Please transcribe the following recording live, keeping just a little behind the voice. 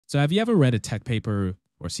So have you ever read a tech paper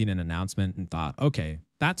or seen an announcement and thought, okay,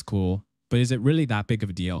 that's cool, but is it really that big of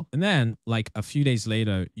a deal? And then, like a few days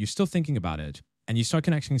later, you're still thinking about it and you start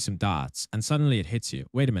connecting some dots and suddenly it hits you.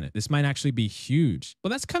 Wait a minute, this might actually be huge.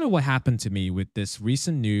 Well, that's kind of what happened to me with this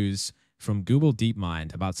recent news from Google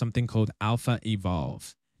DeepMind about something called Alpha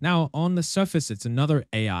Evolve. Now, on the surface, it's another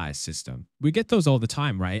AI system. We get those all the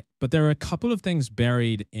time, right? But there are a couple of things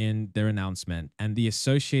buried in their announcement and the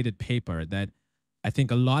associated paper that I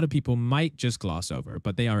think a lot of people might just gloss over,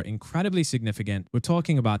 but they are incredibly significant. We're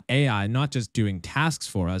talking about AI not just doing tasks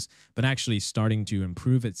for us, but actually starting to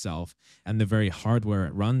improve itself and the very hardware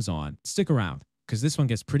it runs on. Stick around, because this one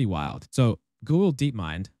gets pretty wild. So Google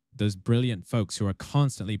DeepMind, those brilliant folks who are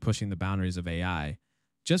constantly pushing the boundaries of AI,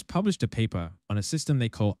 just published a paper on a system they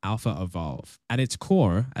call Alpha Evolve. At its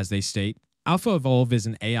core, as they state, Alpha Evolve is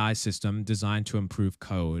an AI system designed to improve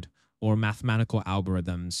code or mathematical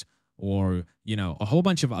algorithms or, a whole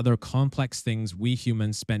bunch of other complex things we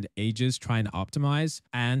humans spend ages trying to optimize.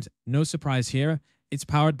 And no surprise here, it's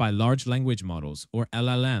powered by large language models, or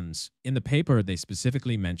LLMs. In the paper, they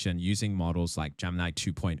specifically mention using models like Gemini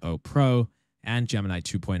 2.0 Pro and Gemini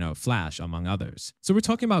 2.0 Flash, among others. So we're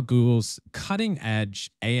talking about Google's cutting-edge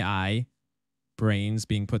AI brains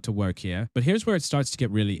being put to work here. But here's where it starts to get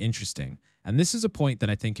really interesting. And this is a point that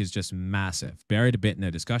I think is just massive, buried a bit in the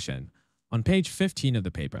discussion. On page 15 of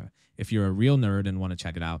the paper, if you're a real nerd and want to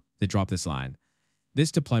check it out, they drop this line.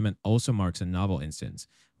 This deployment also marks a novel instance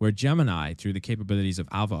where Gemini, through the capabilities of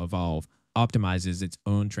Alpha Evolve, optimizes its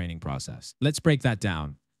own training process. Let's break that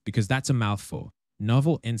down, because that's a mouthful.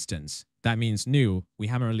 Novel instance, that means new. We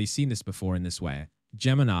haven't really seen this before in this way.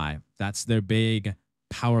 Gemini, that's their big,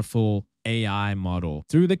 powerful AI model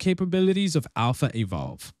through the capabilities of Alpha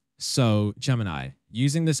Evolve. So Gemini,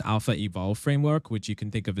 using this Alpha Evolve framework, which you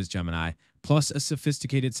can think of as Gemini, plus a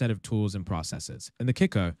sophisticated set of tools and processes. And the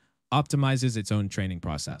kicker, optimizes its own training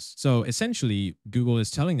process. So essentially, Google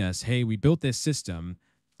is telling us, hey, we built this system,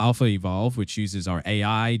 Alpha Evolve, which uses our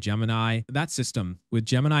AI, Gemini. That system, with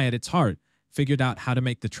Gemini at its heart, figured out how to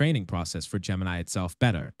make the training process for Gemini itself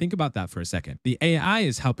better. Think about that for a second. The AI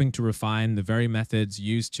is helping to refine the very methods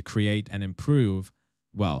used to create and improve,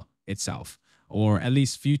 well, itself, or at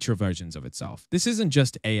least future versions of itself. This isn't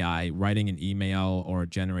just AI writing an email or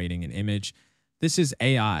generating an image. This is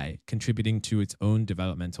AI contributing to its own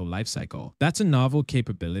developmental lifecycle. That's a novel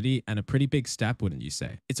capability and a pretty big step, wouldn't you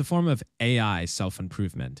say? It's a form of AI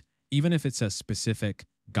self-improvement, even if it's a specific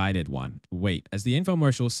guided one. Wait, as the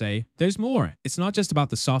infomercials say, there's more. It's not just about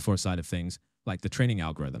the software side of things, like the training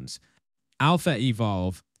algorithms. Alpha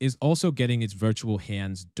Evolve is also getting its virtual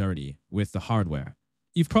hands dirty with the hardware.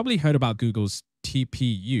 You've probably heard about Google's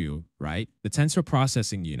TPU, right? The Tensor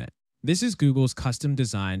Processing Unit. This is Google's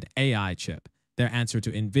custom-designed AI chip, their answer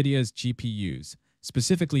to NVIDIA's GPUs,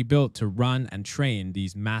 specifically built to run and train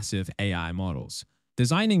these massive AI models.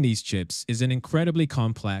 Designing these chips is an incredibly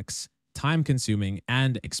complex, time-consuming,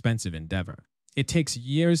 and expensive endeavor. It takes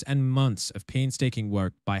years and months of painstaking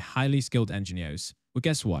work by highly skilled engineers. But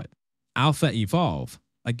guess what? Alpha Evolve,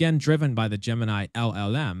 again driven by the Gemini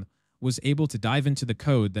LLM, was able to dive into the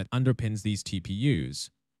code that underpins these TPUs.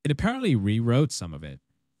 It apparently rewrote some of it,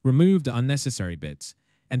 removed unnecessary bits,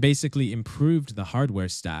 and basically improved the hardware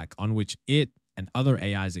stack on which it and other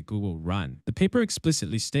AIs at Google run. The paper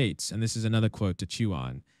explicitly states, and this is another quote to chew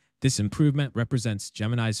on, this improvement represents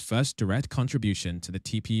Gemini's first direct contribution to the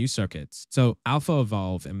TPU circuits. So Alpha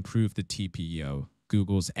Evolve improved the TPU,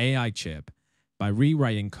 Google's AI chip, by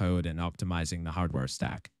rewriting code and optimizing the hardware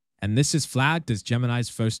stack. And this is flagged as Gemini's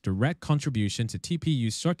first direct contribution to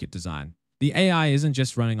TPU circuit design. The AI isn't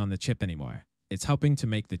just running on the chip anymore. It's helping to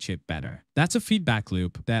make the chip better. That's a feedback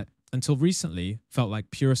loop that, until recently, felt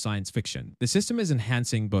like pure science fiction. The system is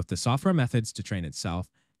enhancing both the software methods to train itself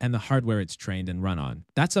and the hardware it's trained and run on.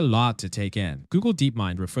 That's a lot to take in. Google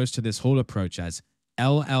DeepMind refers to this whole approach as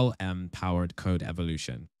LLM-powered code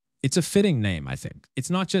evolution. It's a fitting name, I think.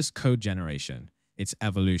 It's not just code generation. It's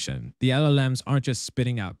evolution. The LLMs aren't just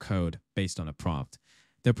spitting out code based on a prompt.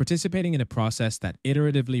 They're participating in a process that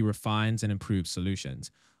iteratively refines and improves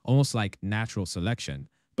solutions, almost like natural selection,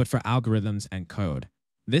 but for algorithms and code.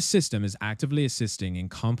 This system is actively assisting in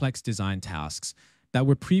complex design tasks that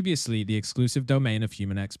were previously the exclusive domain of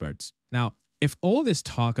human experts. Now, if all this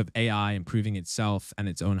talk of AI improving itself and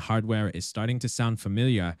its own hardware is starting to sound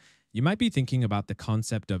familiar, you might be thinking about the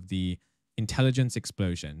concept of the intelligence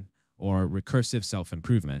explosion, or recursive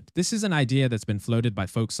self-improvement. This is an idea that's been floated by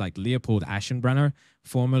folks like Leopold Aschenbrenner,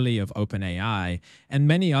 formerly of OpenAI, and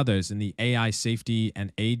many others in the AI safety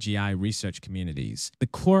and AGI research communities. The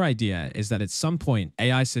core idea is that at some point,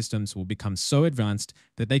 AI systems will become so advanced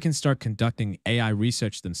that they can start conducting AI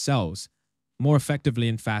research themselves more effectively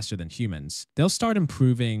and faster than humans. They'll start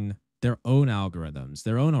improving their own algorithms,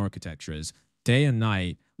 their own architectures, day and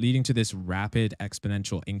night, leading to this rapid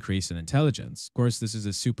exponential increase in intelligence. Of course, this is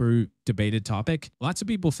a super debated topic. Lots of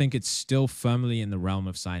people think it's still firmly in the realm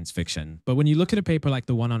of science fiction. But when you look at a paper like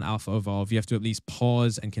the one on Alpha Evolve, you have to at least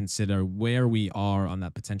pause and consider where we are on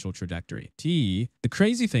that potential trajectory. The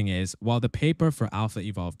crazy thing is, while the paper for Alpha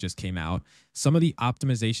Evolve just came out, some of the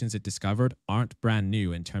optimizations it discovered aren't brand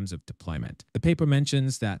new in terms of deployment. The paper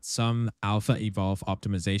mentions that some Alpha Evolve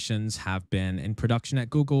optimizations have been in production at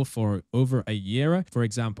Google for over a year. For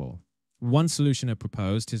example, one solution it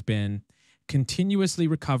proposed has been continuously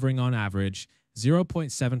recovering on average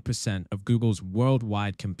 0.7% of Google's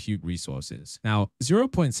worldwide compute resources. Now,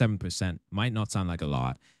 0.7% might not sound like a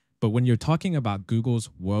lot, but when you're talking about Google's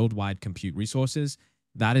worldwide compute resources,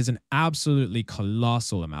 that is an absolutely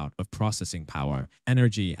colossal amount of processing power,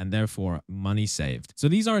 energy, and therefore money saved. So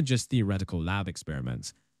these aren't just theoretical lab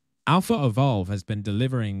experiments. Alpha Evolve has been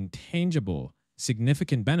delivering tangible,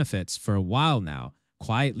 significant benefits for a while now,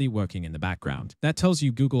 quietly working in the background. That tells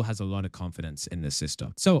you Google has a lot of confidence in this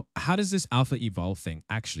system. So how does this Alpha Evolve thing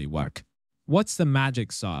actually work? What's the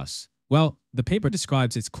magic sauce? Well, the paper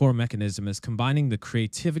describes its core mechanism as combining the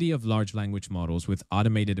creativity of large language models with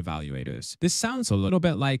automated evaluators. This sounds a little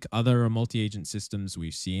bit like other multi-agent systems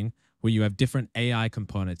we've seen, where you have different AI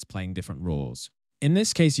components playing different roles. In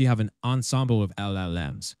this case, you have an ensemble of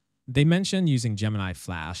LLMs. They mention using Gemini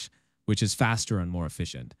Flash, which is faster and more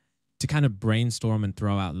efficient, to kind of brainstorm and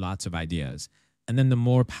throw out lots of ideas. And then the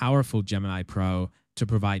more powerful Gemini Pro to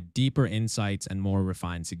provide deeper insights and more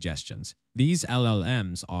refined suggestions. These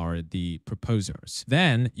LLMs are the proposers.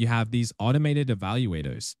 Then you have these automated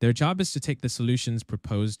evaluators. Their job is to take the solutions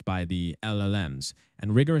proposed by the LLMs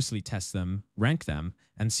and rigorously test them, rank them,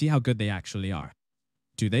 and see how good they actually are.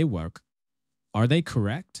 Do they work? Are they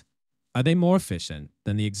correct? Are they more efficient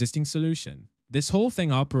than the existing solution? This whole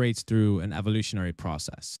thing operates through an evolutionary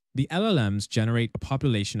process. The LLMs generate a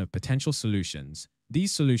population of potential solutions.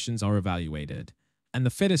 These solutions are evaluated, and the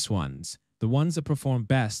fittest ones, the ones that perform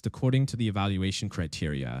best according to the evaluation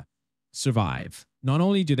criteria, survive. Not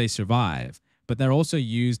only do they survive, but they're also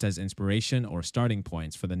used as inspiration or starting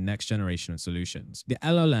points for the next generation of solutions. The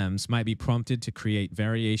LLMs might be prompted to create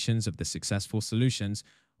variations of the successful solutions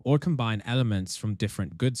or combine elements from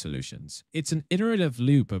different good solutions. It's an iterative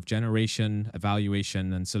loop of generation,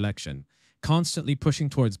 evaluation, and selection, constantly pushing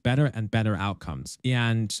towards better and better outcomes.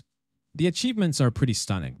 And the achievements are pretty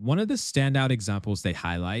stunning. One of the standout examples they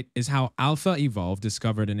highlight is how Alpha Evolve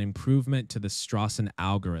discovered an improvement to the Strawson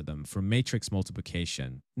algorithm for matrix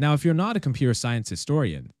multiplication. Now, if you're not a computer science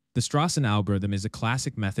historian, the Strawson algorithm is a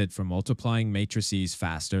classic method for multiplying matrices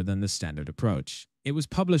faster than the standard approach. It was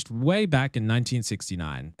published way back in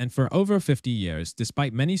 1969, and for over 50 years,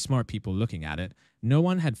 despite many smart people looking at it, no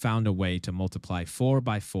one had found a way to multiply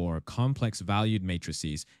 4x4 complex valued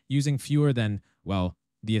matrices using fewer than, well,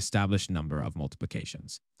 the established number of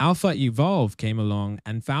multiplications. Alpha Evolve came along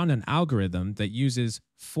and found an algorithm that uses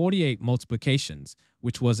 48 multiplications,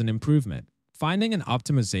 which was an improvement. Finding an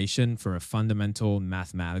optimization for a fundamental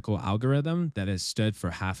mathematical algorithm that has stood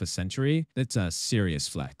for half a century, that's a serious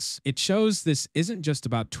flex. It shows this isn't just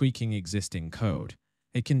about tweaking existing code.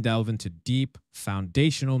 It can delve into deep,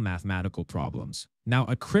 foundational mathematical problems. Now,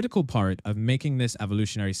 a critical part of making this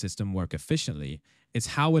evolutionary system work efficiently is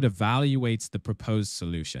how it evaluates the proposed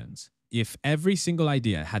solutions. If every single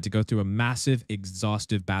idea had to go through a massive,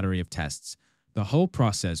 exhaustive battery of tests, the whole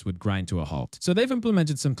process would grind to a halt. So they've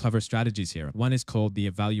implemented some clever strategies here. One is called the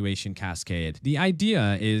evaluation cascade. The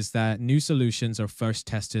idea is that new solutions are first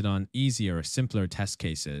tested on easier, simpler test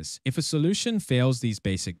cases. If a solution fails these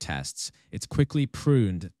basic tests, it's quickly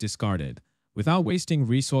pruned, discarded, without wasting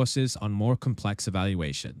resources on more complex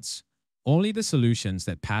evaluations. Only the solutions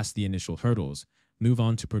that pass the initial hurdles move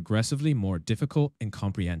on to progressively more difficult and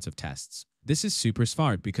comprehensive tests. This is super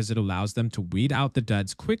smart because it allows them to weed out the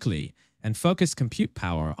duds quickly and focus compute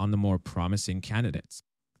power on the more promising candidates.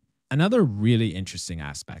 Another really interesting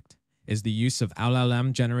aspect is the use of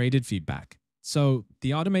LLM-generated feedback. So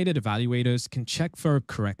the automated evaluators can check for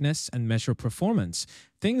correctness and measure performance,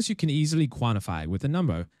 things you can easily quantify with a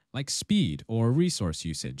number, like speed or resource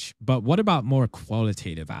usage. But what about more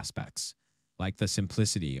qualitative aspects, like the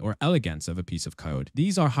simplicity or elegance of a piece of code?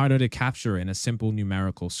 These are harder to capture in a simple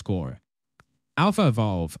numerical score. Alpha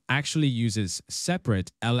Evolve actually uses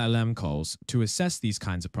separate LLM calls to assess these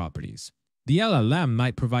kinds of properties. The LLM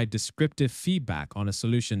might provide descriptive feedback on a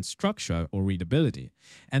solution's structure or readability,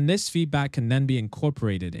 and this feedback can then be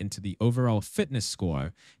incorporated into the overall fitness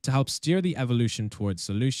score to help steer the evolution towards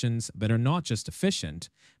solutions that are not just efficient,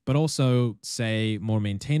 but also, say, more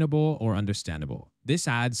maintainable or understandable. This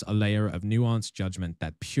adds a layer of nuanced judgment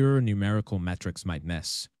that pure numerical metrics might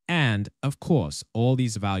miss. And, of course, all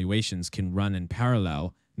these evaluations can run in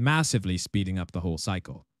parallel, massively speeding up the whole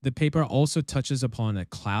cycle. The paper also touches upon a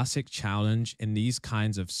classic challenge in these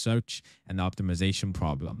kinds of search and optimization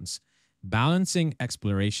problems: balancing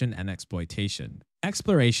exploration and exploitation.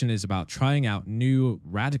 Exploration is about trying out new,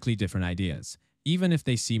 radically different ideas, even if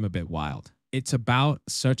they seem a bit wild. It's about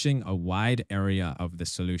searching a wide area of the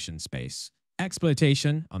solution space.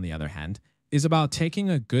 Exploitation, on the other hand, is about taking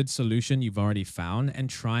a good solution you've already found and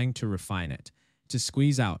trying to refine it, to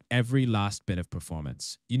squeeze out every last bit of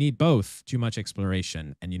performance. You need both: too much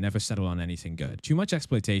exploration, and you never settle on anything good. Too much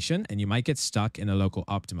exploitation, and you might get stuck in a local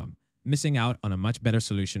optimum, missing out on a much better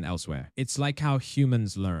solution elsewhere. It's like how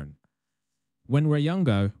humans learn. When we're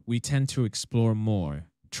younger, we tend to explore more,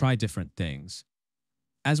 try different things.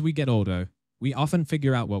 As we get older, we often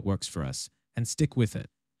figure out what works for us and stick with it,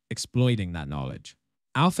 exploiting that knowledge.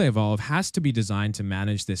 Alpha Evolve has to be designed to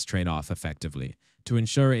manage this trade-off effectively, to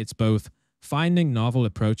ensure it's both finding novel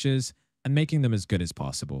approaches and making them as good as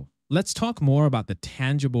possible. Let's talk more about the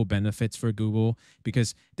tangible benefits for Google,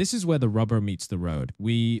 because this is where the rubber meets the road.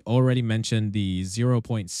 We already mentioned the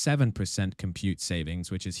 0.7% compute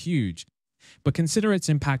savings, which is huge, but consider its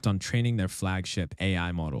impact on training their flagship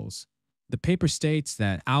AI models. The paper states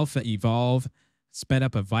that Alpha Evolve sped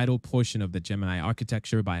up a vital portion of the Gemini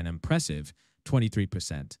architecture by an impressive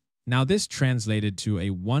 23%. Now, this translated to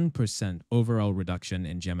a 1% overall reduction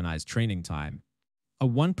in Gemini's training time. A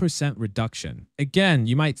 1% reduction. Again,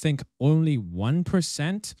 you might think only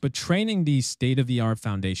 1%, but training these state-of-the-art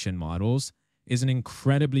foundation models is an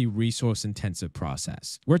incredibly resource-intensive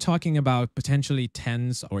process. We're talking about potentially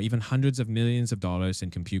tens or even hundreds of millions of dollars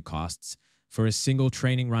in compute costs for a single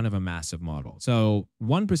training run of a massive model. So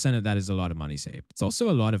 1% of that is a lot of money saved. It's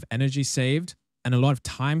also a lot of energy saved and a lot of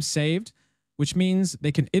time saved, which means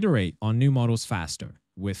they can iterate on new models faster.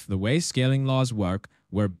 With the way scaling laws work,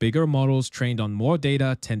 where bigger models trained on more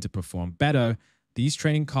data tend to perform better, these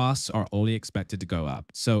training costs are only expected to go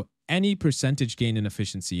up. So any percentage gain in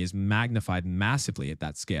efficiency is magnified massively at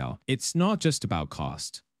that scale. It's not just about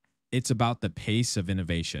cost. It's about the pace of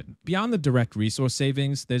innovation. Beyond the direct resource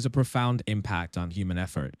savings, there's a profound impact on human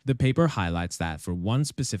effort. The paper highlights that for one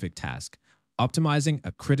specific task, optimizing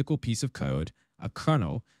a critical piece of code, a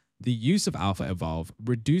kernel, the use of Alpha Evolve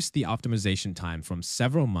reduced the optimization time from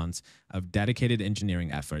several months of dedicated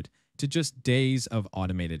engineering effort to just days of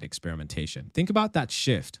automated experimentation. Think about that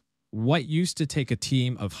shift. What used to take a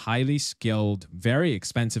team of highly skilled, very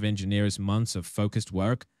expensive engineers months of focused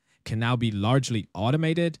work can now be largely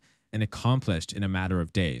automated and accomplished in a matter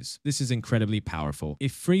of days. This is incredibly powerful.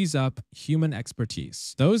 It frees up human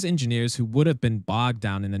expertise. Those engineers who would have been bogged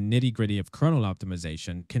down in the nitty-gritty of kernel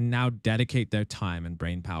optimization can now dedicate their time and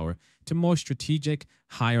brainpower to more strategic,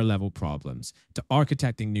 higher-level problems, to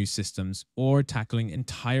architecting new systems, or tackling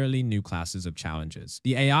entirely new classes of challenges.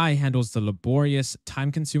 The AI handles the laborious,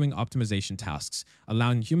 time-consuming optimization tasks,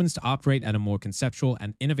 allowing humans to operate at a more conceptual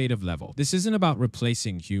and innovative level. This isn't about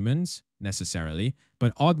replacing humans, necessarily,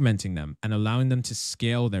 but augmenting them and allowing them to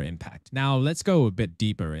scale their impact. Now, let's go a bit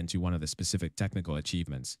deeper into one of the specific technical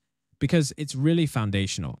achievements, because it's really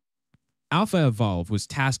foundational. Alpha Evolve was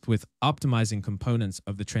tasked with optimizing components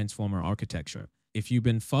of the transformer architecture. If you've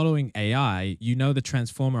been following AI, you know the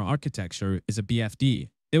transformer architecture is a BFD.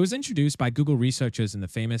 It was introduced by Google researchers in the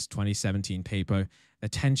famous 2017 paper,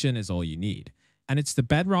 Attention is All You Need. And it's the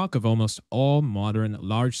bedrock of almost all modern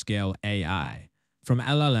large-scale AI. From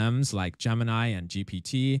LLMs like Gemini and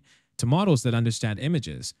GPT, to models that understand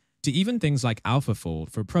images, to even things like AlphaFold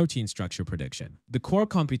for protein structure prediction. The core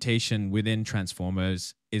computation within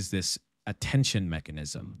transformers is this attention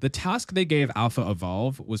mechanism. The task they gave Alpha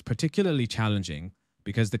Evolve was particularly challenging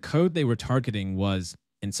because the code they were targeting was,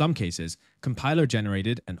 in some cases,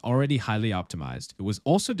 compiler-generated and already highly optimized. It was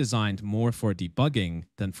also designed more for debugging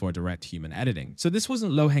than for direct human editing. So this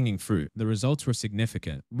wasn't low-hanging fruit. The results were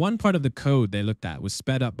significant. One part of the code they looked at was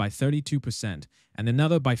sped up by 32% and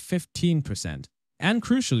another by 15%. And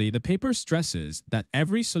crucially, the paper stresses that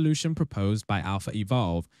every solution proposed by Alpha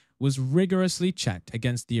Evolve was rigorously checked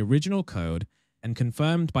against the original code and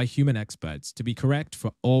confirmed by human experts to be correct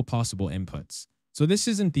for all possible inputs. So this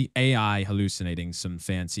isn't the AI hallucinating some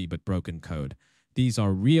fancy but broken code. These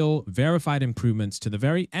are real, verified improvements to the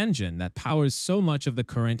very engine that powers so much of the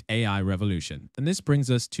current AI revolution. And this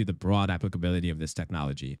brings us to the broad applicability of this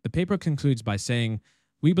technology. The paper concludes by saying,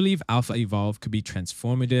 we believe Alpha Evolve could be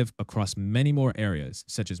transformative across many more areas,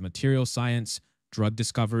 such as material science, drug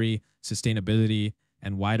discovery, sustainability,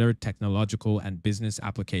 and wider technological and business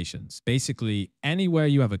applications. Basically, anywhere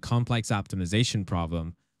you have a complex optimization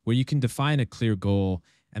problem where you can define a clear goal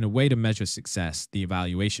and a way to measure success, the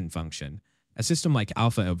evaluation function, a system like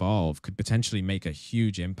Alpha Evolve could potentially make a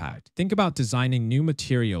huge impact. Think about designing new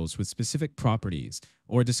materials with specific properties,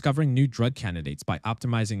 or discovering new drug candidates by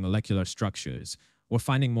optimizing molecular structures, or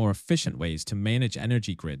finding more efficient ways to manage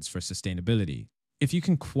energy grids for sustainability. If you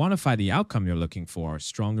can quantify the outcome you're looking for,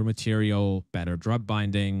 stronger material, better drug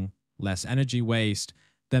binding, less energy waste,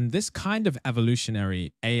 then this kind of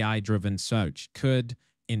evolutionary AI-driven search could,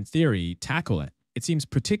 in theory, tackle it. It seems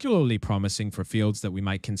particularly promising for fields that we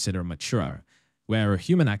might consider mature, where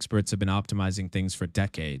human experts have been optimizing things for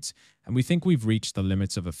decades, and we think we've reached the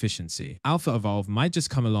limits of efficiency. Alpha Evolve might just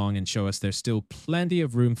come along and show us there's still plenty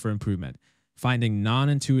of room for improvement, finding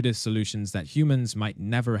non-intuitive solutions that humans might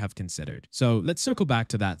never have considered. So let's circle back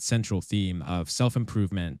to that central theme of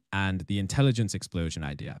self-improvement and the intelligence explosion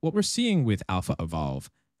idea. What we're seeing with Alpha Evolve,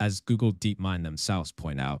 as Google DeepMind themselves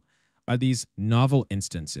point out, are these novel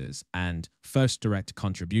instances and first direct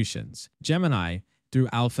contributions. Gemini, through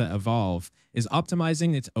Alpha Evolve, is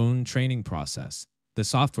optimizing its own training process, the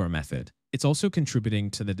software method. It's also contributing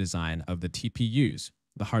to the design of the TPUs,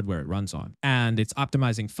 the hardware it runs on. And it's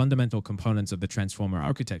optimizing fundamental components of the transformer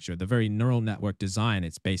architecture, the very neural network design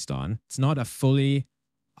it's based on. It's not a fully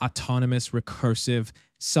autonomous, recursive,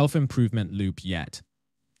 self-improvement loop yet.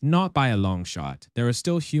 Not by a long shot. There are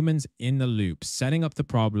still humans in the loop, setting up the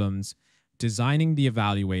problems, designing the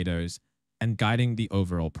evaluators, and guiding the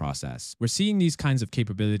overall process. We're seeing these kinds of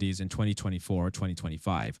capabilities in 2024 or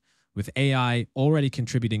 2025, with AI already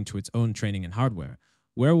contributing to its own training and hardware.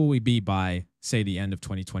 Where will we be by, say, the end of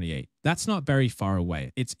 2028? That's not very far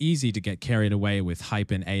away. It's easy to get carried away with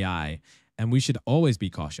hype in AI, and we should always be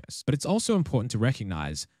cautious. But it's also important to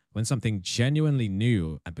recognize when something genuinely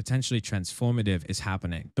new and potentially transformative is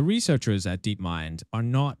happening. The researchers at DeepMind are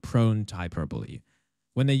not prone to hyperbole.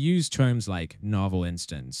 When they use terms like novel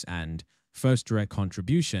instance and first direct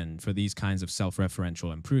contribution for these kinds of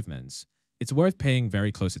self-referential improvements, it's worth paying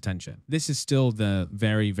very close attention. This is still the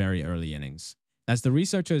very, very early innings. As the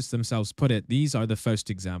researchers themselves put it, these are the first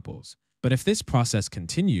examples. But if this process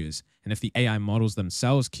continues, and if the AI models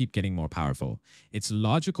themselves keep getting more powerful, it's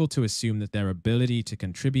logical to assume that their ability to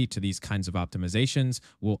contribute to these kinds of optimizations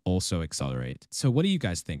will also accelerate. So what do you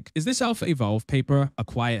guys think? Is this Alpha Evolve paper a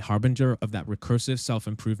quiet harbinger of that recursive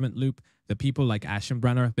self-improvement loop that people like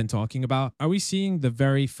Aschenbrenner have been talking about? Are we seeing the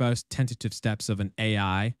very first tentative steps of an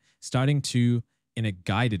AI starting to, in a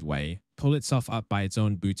guided way, pull itself up by its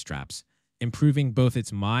own bootstraps, improving both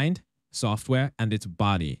its mind, software, and its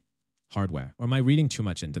body, hardware? Or am I reading too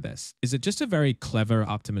much into this? Is it just a very clever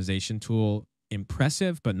optimization tool,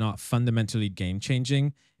 impressive but not fundamentally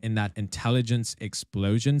game-changing in that intelligence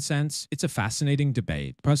explosion sense? It's a fascinating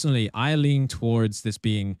debate. Personally, I lean towards this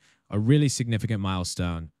being a really significant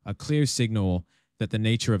milestone, a clear signal that the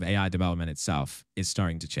nature of AI development itself is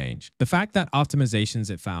starting to change. The fact that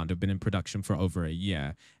optimizations it found have been in production for over a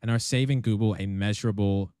year and are saving Google a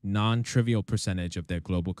measurable, non-trivial percentage of their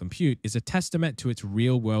global compute is a testament to its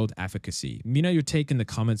real-world efficacy. Let me know your take in the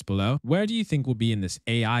comments below. Where do you think we'll be in this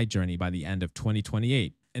AI journey by the end of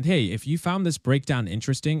 2028? And hey, if you found this breakdown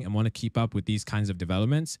interesting and want to keep up with these kinds of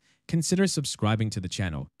developments, consider subscribing to the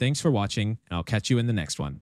channel. Thanks for watching, and I'll catch you in the next one.